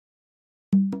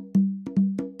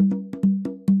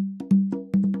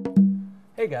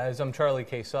Hey guys, I'm Charlie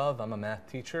Kasov. I'm a math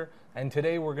teacher, and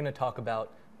today we're going to talk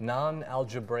about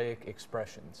non-algebraic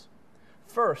expressions.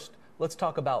 First, let's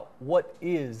talk about what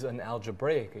is an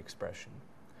algebraic expression.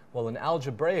 Well, an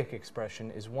algebraic expression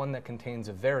is one that contains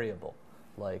a variable,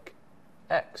 like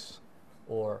x,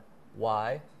 or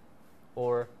y,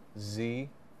 or z,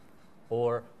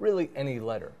 or really any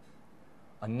letter.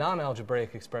 A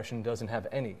non-algebraic expression doesn't have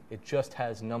any, it just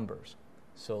has numbers.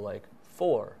 So like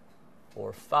 4,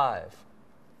 or 5,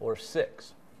 or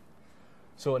 6.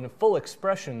 So a full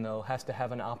expression, though, has to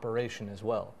have an operation as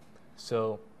well.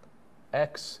 So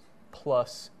x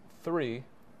plus 3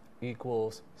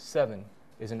 equals 7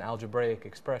 is an algebraic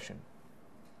expression.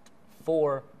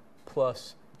 4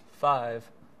 plus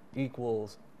 5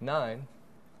 equals 9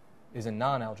 is a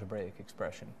non-algebraic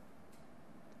expression.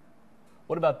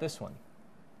 What about this one?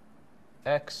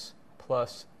 X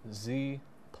plus z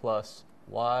plus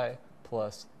y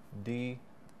plus d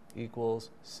equals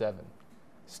 7.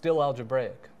 Still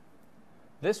algebraic.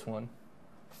 This one,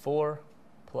 4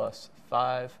 plus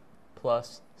 5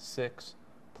 plus 6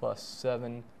 plus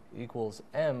 7 equals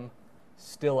m,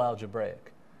 still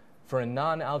algebraic. For a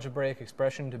non-algebraic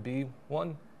expression to be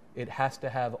one, it has to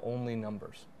have only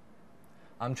numbers.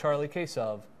 I'm Charlie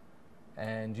Kasov,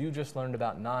 and you just learned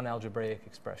about non-algebraic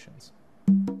expressions.